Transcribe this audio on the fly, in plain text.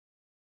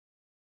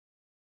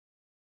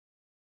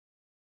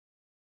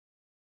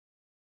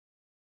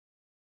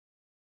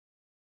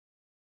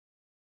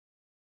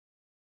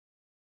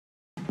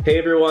Hey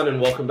everyone,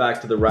 and welcome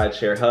back to the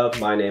Rideshare Hub.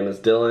 My name is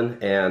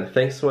Dylan and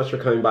thanks so much for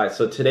coming by.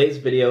 So today's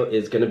video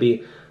is going to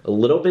be a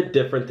little bit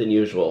different than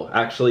usual,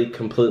 actually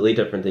completely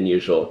different than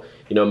usual.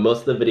 You know,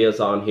 most of the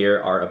videos on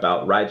here are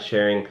about ride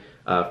sharing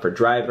for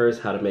drivers,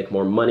 how to make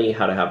more money,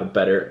 how to have a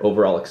better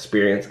overall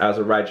experience as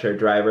a rideshare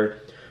driver,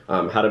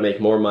 how to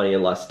make more money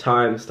in less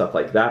time, stuff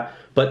like that.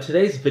 But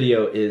today's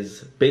video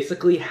is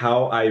basically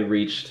how I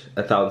reached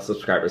 1,000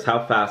 subscribers.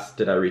 How fast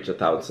did I reach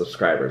 1,000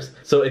 subscribers?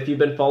 So if you've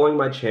been following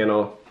my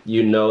channel,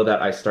 you know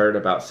that I started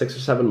about 6 or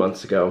 7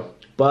 months ago,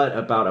 but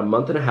about a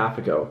month and a half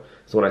ago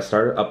is when I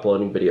started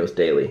uploading videos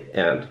daily,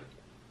 and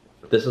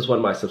this is when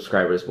my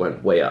subscribers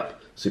went way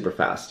up super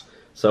fast.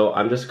 So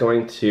I'm just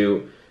going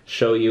to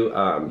show you,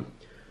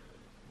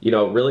 you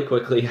know, really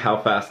quickly how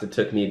fast it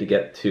took me to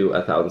get to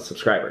 1,000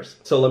 subscribers.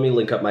 So let me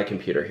link up my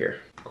computer here.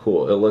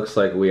 Cool, it looks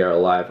like we are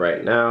live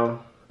right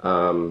now.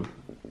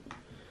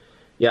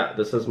 Yeah,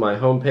 this is my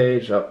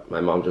homepage. Oh,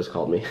 my mom just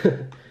called me.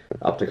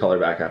 I'll have to call her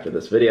back after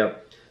this video.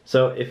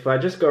 So if I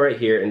just go right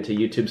here into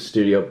YouTube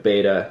Studio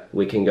Beta,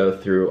 we can go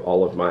through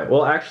all of my,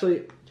 well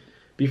actually,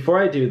 before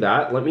I do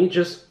that, let me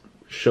just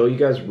show you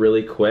guys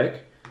really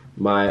quick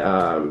my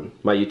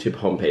my YouTube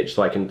homepage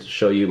so I can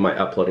show you my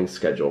uploading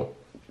schedule.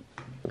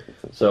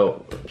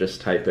 So just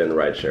type in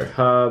Rideshare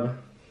Hub.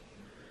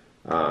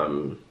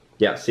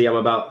 Yeah, see, I'm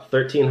about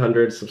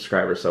 1,300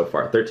 subscribers so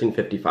far,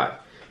 1,355.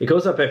 It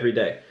goes up every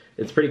day.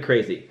 It's pretty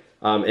crazy.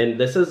 And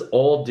this is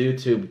all due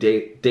to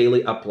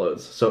daily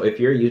uploads. So if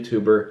you're a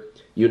YouTuber,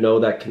 you know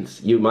that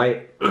you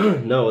might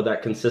know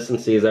that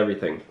consistency is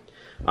everything.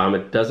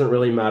 It doesn't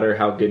really matter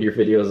how good your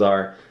videos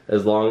are,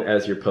 as long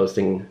as you're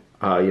posting,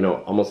 you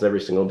know, almost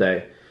every single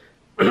day.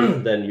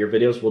 Then your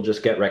videos will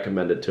just get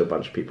recommended to a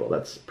bunch of people.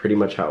 That's pretty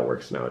much how it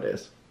works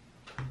nowadays.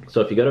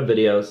 So if you go to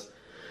videos,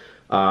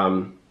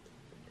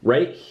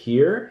 right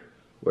here,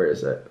 where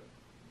is it?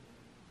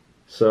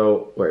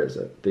 So where is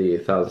it? The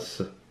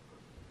 1,000.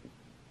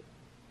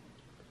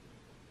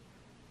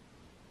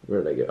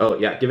 Where did I go? Oh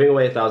yeah, giving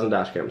away 1,000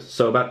 dash cams.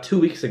 So about 2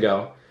 weeks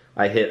ago,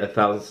 I hit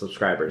 1,000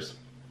 subscribers.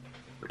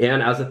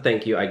 And as a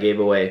thank you, I gave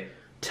away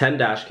 10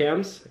 dash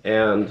cams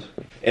and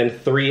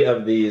 3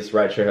 of these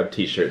Rideshare Hub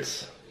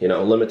t-shirts. You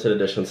know, limited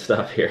edition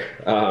stuff here.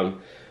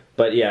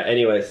 But yeah,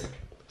 anyways,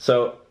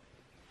 so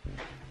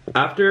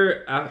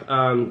after,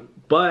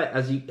 but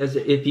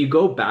if you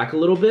go back a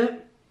little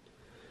bit,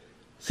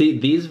 see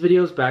these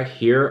videos back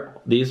here,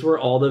 these were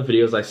all the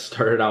videos I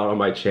started out on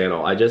my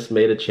channel. I just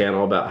made a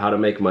channel about how to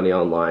make money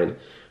online,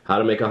 how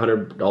to make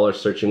 $100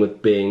 searching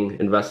with Bing,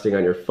 investing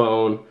on your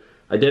phone.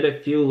 I did a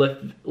few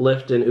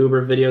Lyft and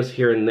Uber videos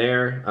here and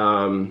there.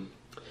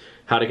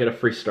 How to get a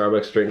free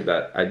Starbucks drink.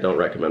 That I don't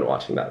recommend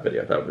watching that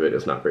video. That video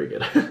is not very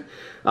good.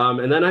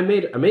 And then I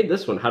made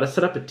this one, how to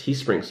set up a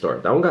Teespring store.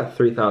 That one got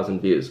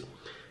 3,000 views.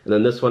 And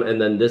then this one,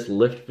 and then this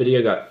Lyft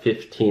video got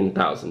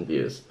 15,000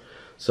 views.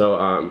 So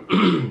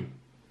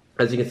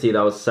as you can see,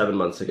 that was 7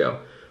 months ago.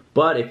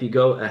 But if you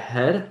go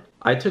ahead,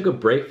 I took a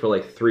break for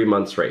like 3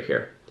 months right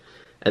here.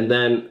 And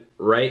then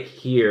right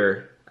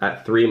here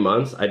at 3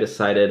 months,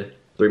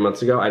 3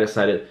 months ago, I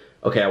decided,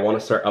 okay, I want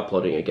to start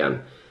uploading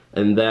again.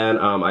 And then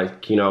I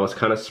was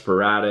kind of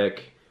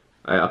sporadic.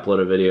 I upload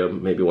a video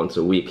maybe once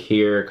a week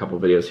here, a couple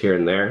videos here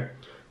and there.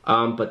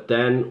 But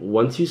then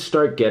once you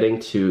start getting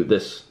to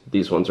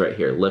these ones right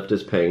here, Lyft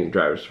is paying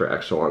drivers for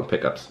extra long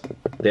pickups.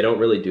 They don't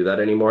really do that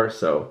anymore,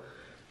 so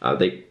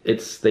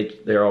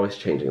they're always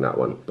changing that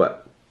one.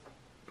 But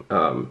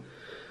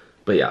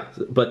yeah.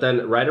 But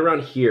then right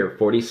around here,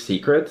 40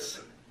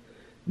 secrets.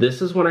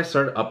 This is when I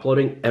started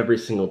uploading every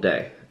single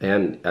day.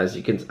 And as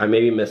you can, I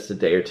maybe missed a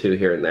day or two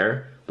here and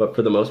there, but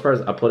for the most part, I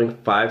was uploading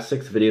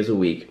 5-6 videos a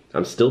week.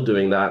 I'm still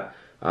doing that.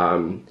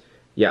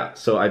 Yeah,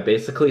 so I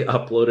basically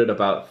uploaded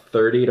about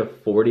 30 to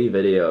 40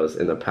 videos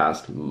in the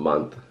past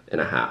month and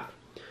a half.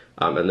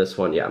 And this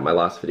one, yeah, my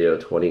last video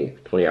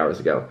 20 hours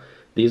ago.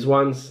 This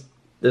one,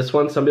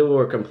 some people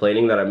were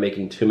complaining that I'm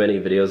making too many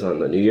videos on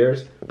the New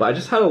Year's, but I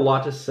just had a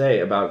lot to say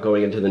about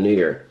going into the New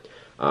Year.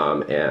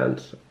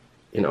 And,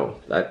 you know,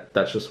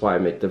 that's just why I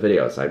make the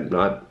videos. I'm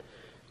not,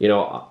 you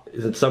know,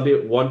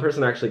 one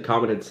person actually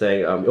commented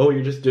saying, oh,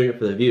 you're just doing it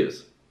for the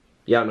views.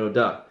 Yeah, no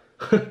duh.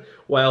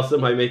 Why else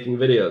am I making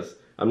videos?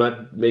 I'm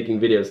not making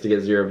videos to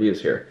get 0 views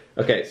here.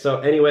 Okay, so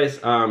anyways,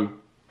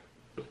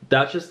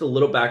 that's just a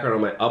little background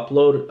on my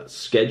upload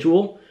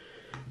schedule.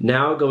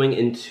 Now going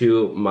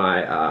into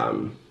my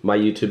my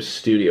YouTube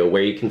Studio,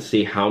 where you can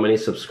see how many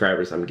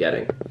subscribers I'm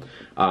getting.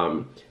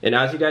 And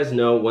as you guys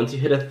know, once you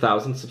hit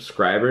 1,000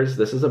 subscribers,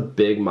 this is a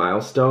big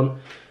milestone,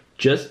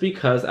 just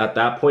because at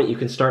that point you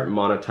can start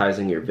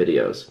monetizing your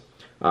videos.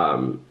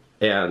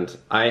 And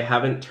I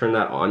haven't turned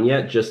that on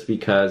yet, just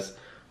because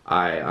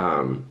I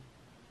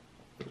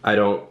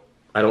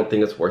don't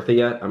think it's worth it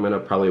yet. I'm gonna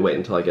probably wait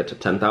until I get to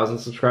 10,000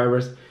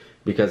 subscribers,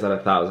 because at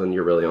 1,000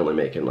 you're really only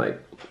making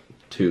like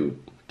 $2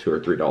 or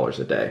 $3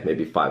 a day,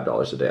 maybe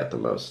 $5 a day at the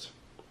most,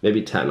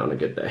 maybe 10 on a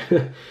good day.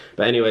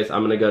 But anyways,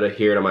 I'm gonna go to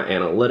here to my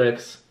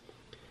analytics,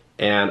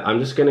 and I'm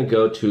just gonna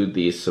go to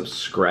the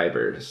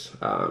subscribers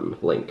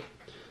link.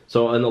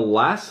 So in the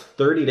last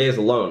 30 days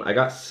alone, I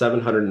got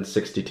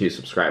 762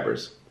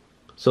 subscribers.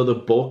 So the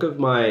bulk of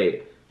my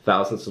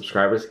 1,000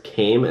 subscribers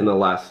came in the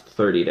last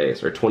 30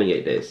 days or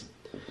 28 days.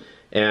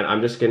 And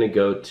I'm just gonna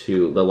go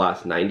to the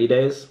last 90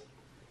 days.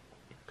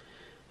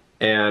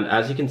 And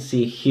as you can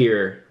see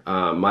here,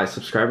 my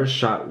subscribers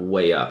shot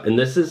way up. And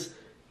this is,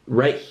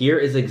 right here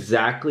is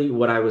exactly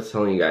what I was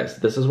telling you guys.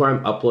 This is where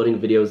I'm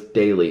uploading videos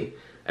daily,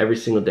 every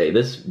single day.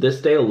 This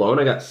day alone,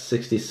 I got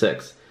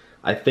 66.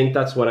 I think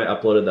that's when I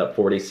uploaded that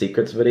 40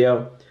 secrets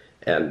video.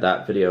 And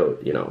that video,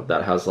 you know,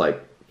 that has like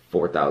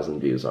 4,000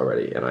 views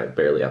already. And I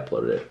barely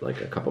uploaded it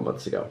like a couple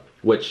months ago.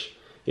 Which,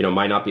 you know,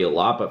 might not be a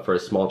lot, but for a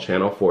small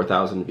channel,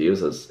 4,000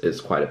 views is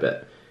quite a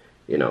bit,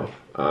 you know.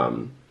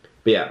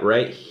 But yeah,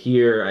 right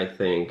here, I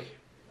think,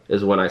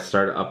 is when I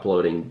started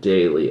uploading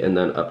daily, and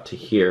then up to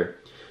here,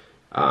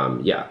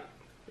 yeah.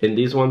 In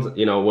these ones,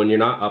 you know, when you're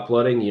not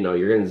uploading, you know,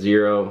 you're getting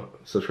 0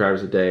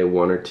 subscribers a day,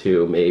 1 or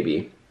 2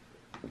 maybe.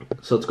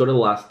 So let's go to the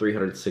last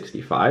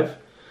 365.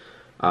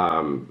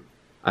 I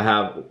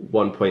have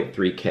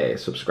 1.3K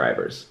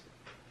subscribers,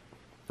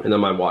 and then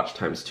my watch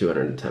time's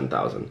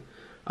 210,000.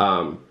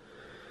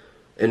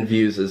 And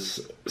views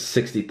is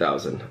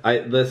 60,000.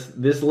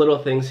 This little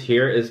things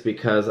here is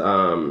because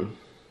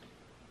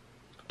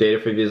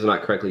data for views is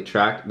not correctly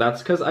tracked.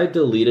 That's because I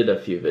deleted a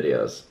few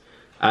videos.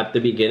 At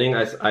the beginning,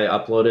 I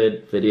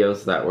uploaded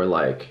videos that were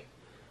like,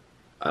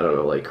 I don't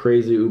know, like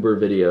crazy Uber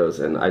videos,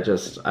 and I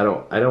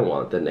don't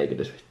want the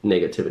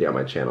negativity on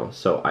my channel.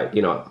 So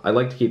you know, I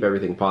like to keep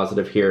everything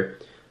positive here.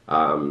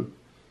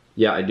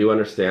 Yeah, I do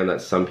understand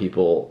that some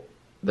people,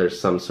 there's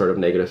some sort of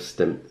negative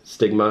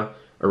stigma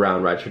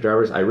around rideshare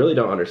drivers. I really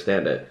don't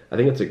understand it. I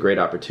think it's a great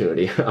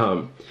opportunity.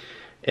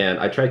 And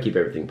I try to keep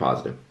everything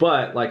positive.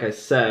 But like I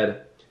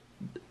said,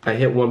 I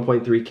hit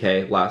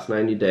 1.3K, last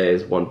 90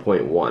 days,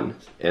 1.1.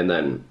 And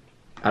then,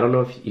 I don't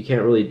know if you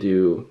can't really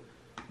do,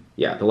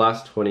 yeah, the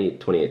last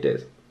 28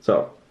 days.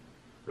 So,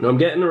 you know, I'm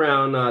getting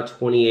around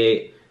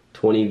 20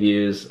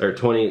 views, or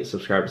 20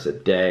 subscribers a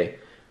day.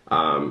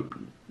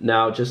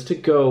 Now, just to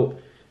go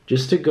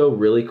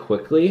really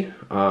quickly,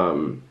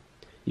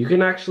 you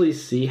can actually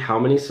see how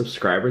many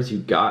subscribers you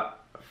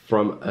got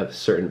from a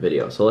certain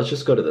video. So let's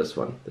just go to this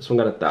one. This one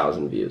got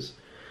 1,000 views.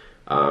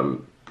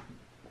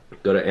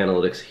 Go to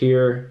analytics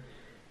here,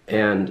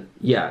 and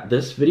yeah,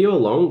 this video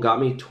alone got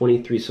me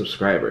 23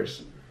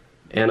 subscribers.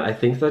 And I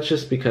think that's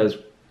just because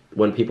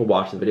when people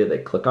watch the video, they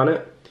click on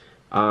it.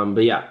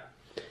 But yeah,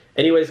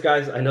 anyways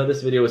guys, I know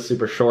this video was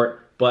super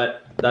short,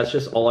 but that's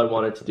just all I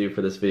wanted to do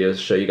for this video, is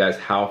show you guys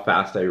how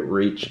fast I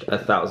reached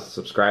 1,000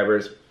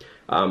 subscribers.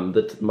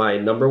 My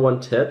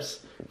 #1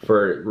 tips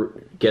for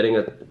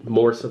getting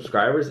more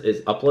subscribers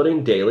is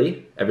uploading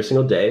daily, every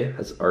single day,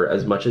 or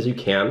as much as you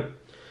can.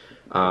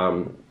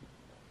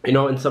 You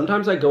know, and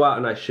sometimes I go out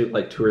and I shoot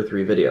like 2 or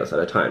 3 videos at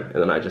a time,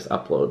 and then I just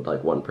upload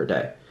like 1 per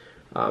day.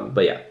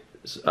 But yeah,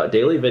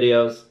 daily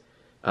videos,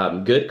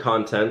 good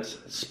content,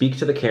 speak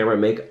to the camera,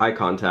 make eye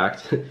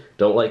contact.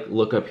 Don't like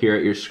look up here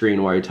at your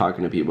screen while you're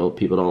talking to people.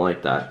 People don't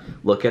like that.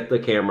 Look at the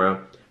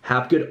camera.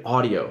 Have good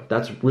audio.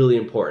 That's really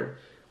important.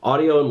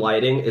 Audio and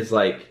lighting is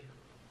like,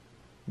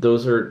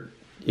 those are,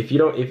 if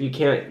you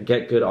can't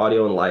get good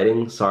audio and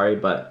lighting, sorry,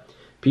 but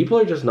people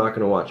are just not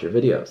going to watch your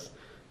videos.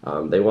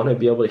 They want to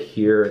be able to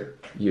hear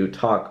you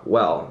talk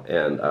well,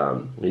 and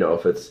you know,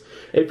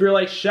 if you're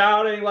like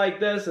shouting like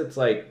this, it's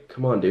like,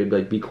 come on dude,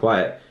 like be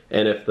quiet.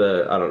 And if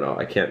I don't know,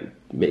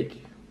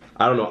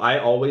 I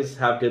always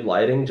have good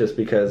lighting just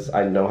because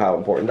I know how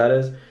important that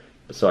is,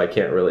 so I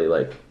can't really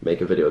like make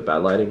a video with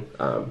bad lighting,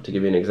 to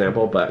give you an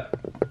example. But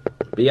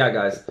yeah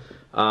guys,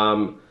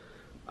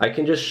 I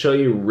can just show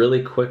you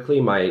really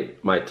quickly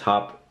my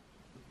top,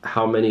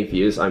 how many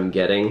views I'm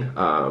getting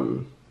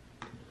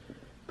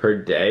per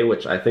day,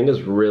 which I think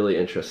is really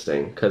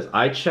interesting because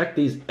I check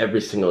these every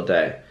single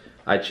day.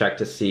 I check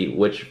to see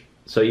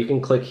so you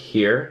can click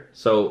here.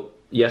 So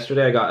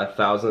yesterday I got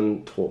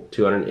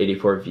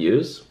 1,284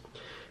 views.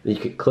 And you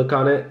can click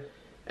on it,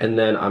 and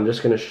then I'm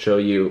just gonna show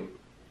you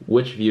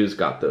which views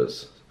got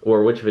those,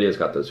 or which videos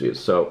got those views.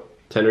 So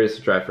 10 reasons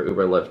to drive for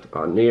Uber and Lyft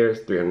on New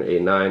Year's,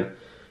 389.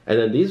 And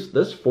then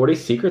this 40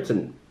 secrets,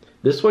 and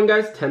this one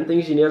guys, 10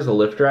 things you need as a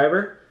Lyft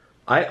driver.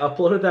 I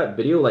uploaded that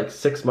video like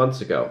 6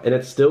 months ago, and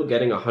it's still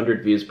getting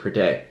 100 views per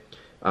day.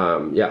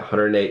 Yeah,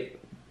 108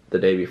 the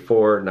day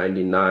before,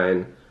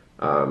 99,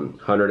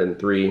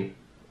 103.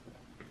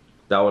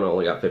 That one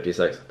only got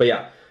 56. But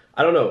yeah,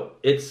 I don't know.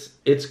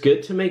 It's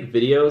good to make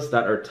videos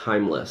that are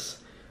timeless.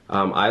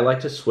 I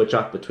like to switch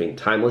off between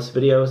timeless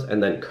videos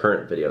and then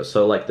current videos.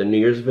 So like the New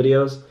Year's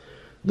videos,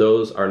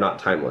 those are not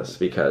timeless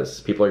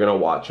because people are gonna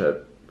watch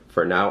it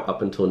for now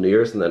up until New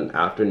Year's, and then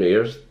after New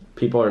Year's,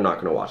 people are not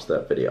gonna watch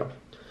that video.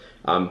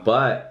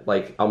 But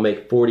like I'll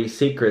make 40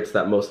 secrets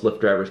that most Lyft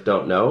drivers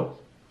don't know.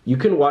 You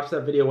can watch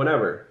that video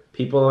whenever.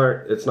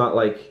 It's not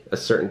like a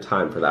certain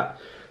time for that.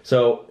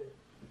 So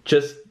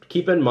just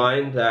keep in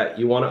mind that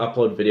you want to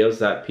upload videos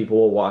that people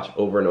will watch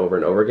over and over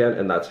and over again,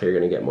 and that's how you're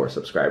going to get more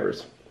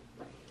subscribers.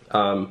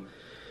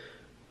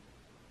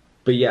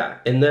 But yeah,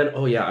 and then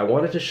oh yeah, I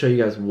wanted to show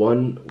you guys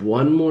one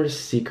more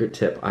secret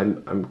tip. I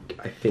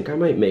think I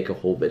might make a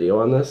whole video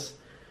on this,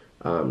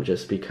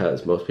 just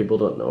because most people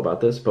don't know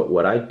about this. But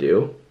what I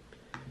do,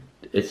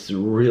 it's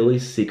really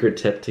secret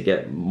tip to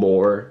get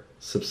more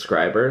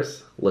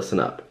subscribers. Listen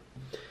up,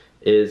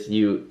 is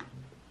you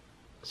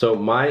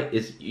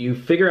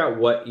figure out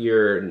what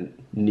your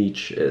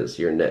niche is,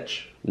 your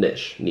niche.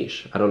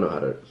 I don't know how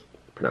to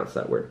pronounce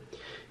that word.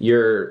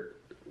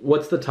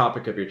 What's the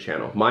topic of your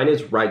channel? Mine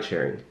is ride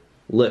sharing,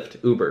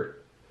 Lyft, Uber,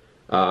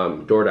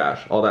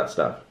 DoorDash, all that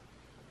stuff.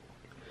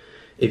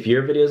 If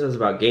your videos is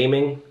about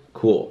gaming,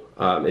 cool.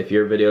 If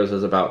your videos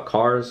is about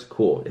cars,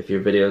 cool. If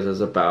your videos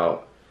is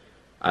about,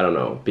 I don't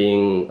know,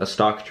 being a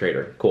stock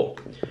trader, cool.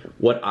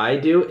 What I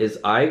do is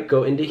I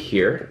go into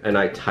here and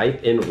I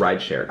type in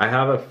rideshare. I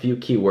have a few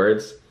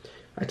keywords.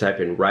 I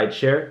type in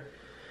rideshare,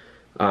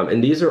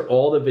 and these are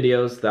all the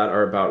videos that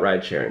are about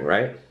ride sharing,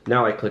 right?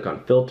 Now I click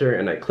on filter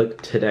and I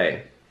click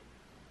today.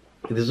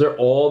 These are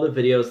all the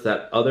videos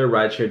that other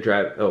rideshare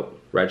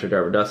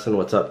driver Dustin,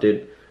 what's up,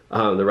 dude? The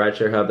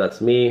rideshare hub,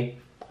 that's me.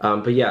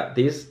 But yeah,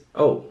 these,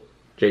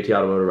 JT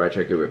Automotive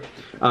Rideshare Guru.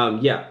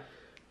 Yeah,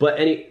 but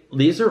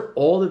these are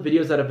all the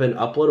videos that have been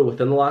uploaded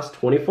within the last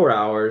 24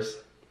 hours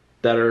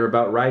that are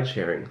about ride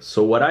sharing.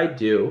 So what I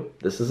do,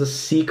 this is a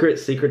secret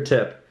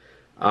tip,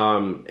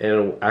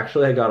 and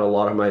actually I got a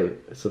lot of my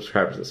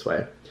subscribers this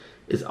way,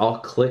 is I'll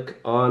click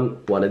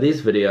on one of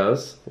these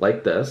videos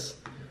like this.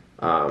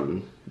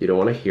 You don't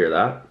want to hear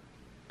that.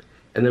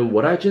 And then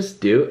what I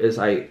just do is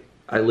I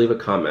leave a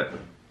comment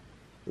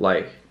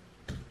like,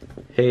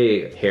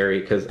 hey Harry,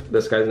 because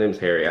this guy's name's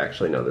Harry. I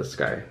actually know this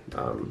guy.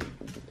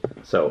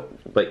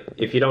 But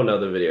if you don't know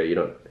the video,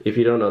 if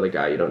you don't know the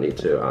guy, you don't need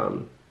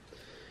to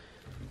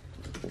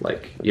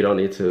you don't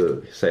need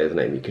to say his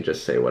name. You can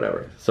just say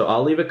whatever. So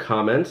I'll leave a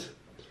comment,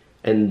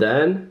 and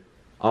then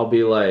I'll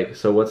be like,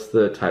 so what's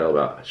the title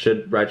about?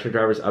 Should rideshare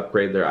drivers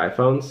upgrade their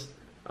iPhones?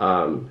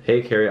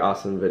 Hey Carrie,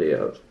 awesome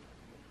videos.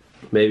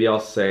 Maybe I'll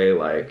say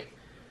like,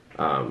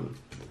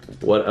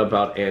 what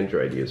about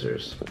Android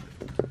users?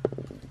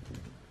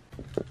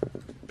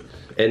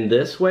 And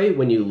this way,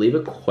 when you leave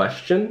a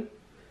question,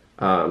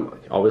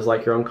 always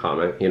like your own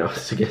comment,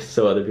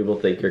 so other people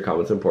think your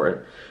comment's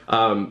important.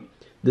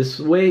 This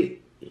way,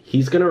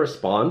 he's gonna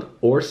respond,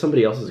 or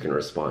somebody else is gonna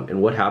respond.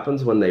 And what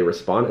happens when they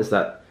respond is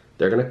that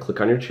they're gonna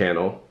click on your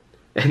channel,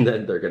 and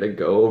then they're gonna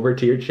go over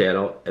to your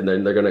channel, and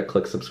then they're gonna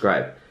click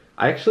subscribe.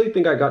 I actually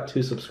think I got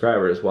 2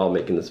 subscribers while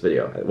making this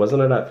video.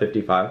 Wasn't it at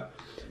 55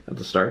 at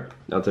the start?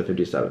 Now it's at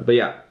 57. But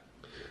yeah,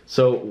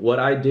 so what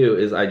I do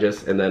is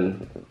and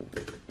then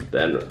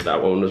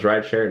that one was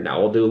rideshare.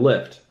 Now we'll do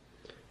Lyft.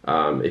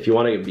 If you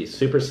want to be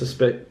super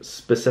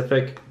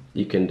specific,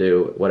 you can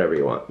do whatever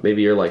you want.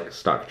 Maybe you're like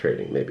stock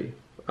trading, maybe.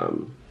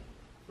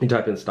 You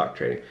type in stock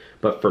trading.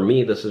 But for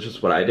me, this is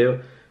just what I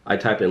do. I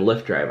type in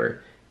Lyft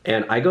driver,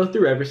 and I go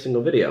through every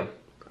single video.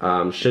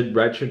 Should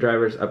rideshare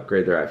drivers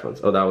upgrade their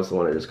iPhones? Oh, that was the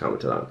one I just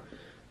commented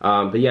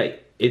on. But yeah,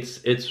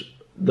 it's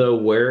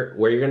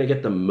where you're gonna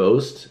get the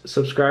most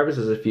subscribers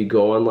is if you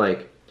go on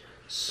like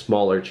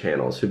smaller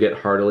channels who get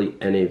hardly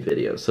any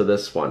videos. So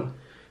this one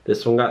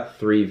got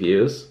 3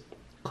 views.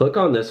 Click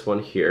on this one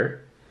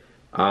here,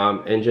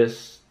 and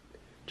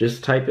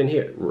just type in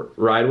here,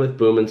 ride with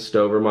Boom in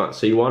Stowe, Vermont.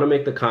 So you want to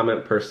make the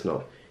comment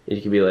personal. You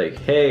can be like,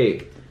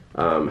 hey,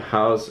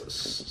 how's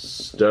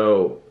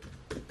Stowe,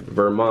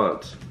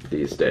 Vermont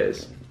these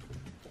days?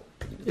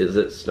 Is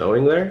it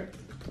snowing there?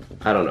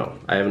 I don't know.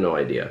 I have no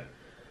idea.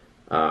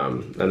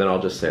 And then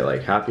I'll just say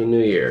like, Happy New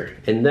Year.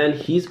 And then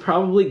he's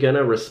probably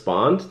gonna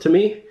respond to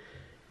me.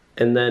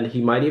 And then he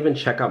might even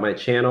check out my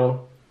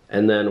channel.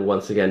 And then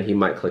once again, he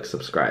might click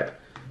subscribe.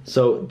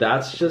 So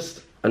that's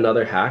just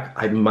another hack.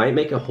 I might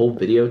make a whole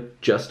video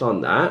just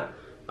on that,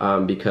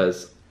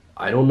 because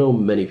I don't know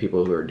many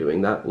people who are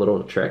doing that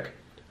little trick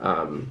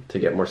to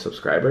get more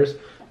subscribers,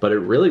 but it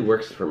really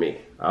works for me.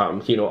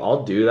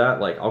 I'll do that.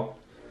 Like,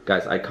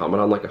 guys, I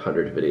comment on like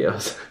 100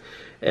 videos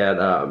and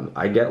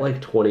I get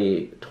like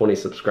 20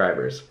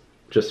 subscribers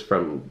just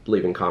from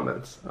leaving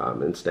comments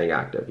and staying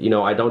active.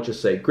 I don't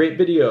just say great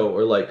video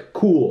or like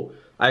cool.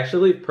 I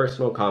actually leave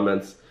personal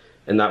comments,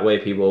 and that way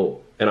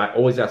and I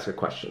always ask a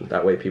question.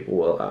 That way people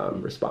will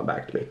respond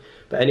back to me.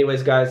 But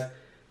anyways, guys,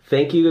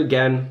 thank you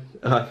again.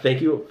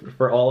 Thank you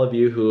for all of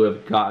you who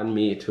have gotten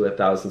me to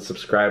 1,000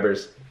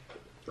 subscribers.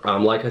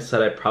 Like I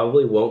said, I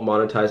probably won't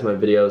monetize my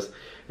videos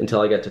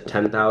until I get to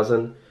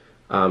 10,000.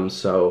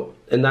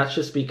 And that's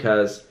just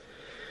because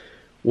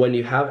when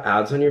you have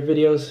ads on your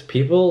videos,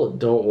 people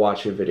don't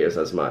watch your videos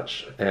as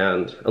much.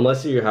 And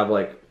unless you have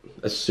like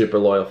a super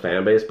loyal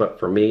fan base, but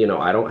for me,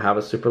 I don't have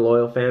a super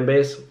loyal fan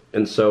base.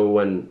 And so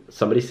when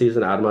somebody sees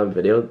an ad on my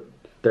video,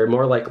 they're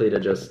more likely to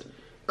just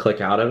click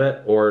out of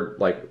it or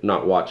like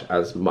not watch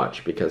as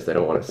much because they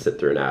don't want to sit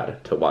through an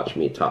ad to watch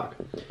me talk.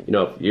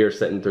 If you're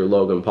sitting through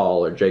Logan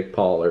Paul or Jake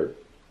Paul or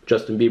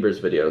Justin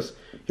Bieber's videos,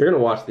 you're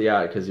gonna watch the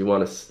ad because you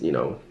want to,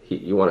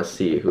 you want to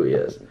see who he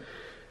is.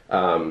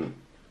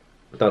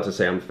 Not to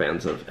say I'm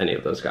fans of any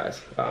of those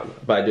guys,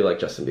 but I do like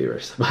Justin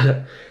Bieber's.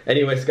 But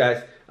anyways,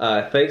 guys,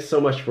 thanks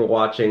so much for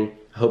watching.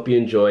 I hope you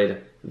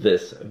enjoyed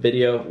this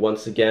video.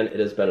 Once again, it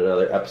has been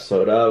another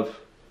episode of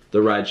the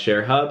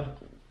Rideshare Hub.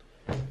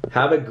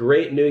 Have a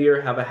great new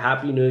year. Have a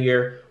happy new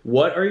year.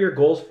 What are your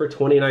goals for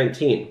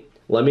 2019?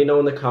 Let me know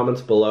in the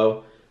comments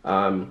below.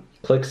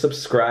 Click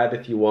subscribe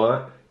if you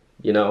want,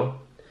 you know,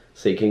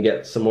 so you can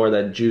get some more of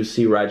that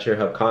juicy Rideshare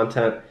Hub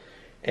content.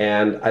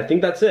 And I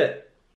think that's it.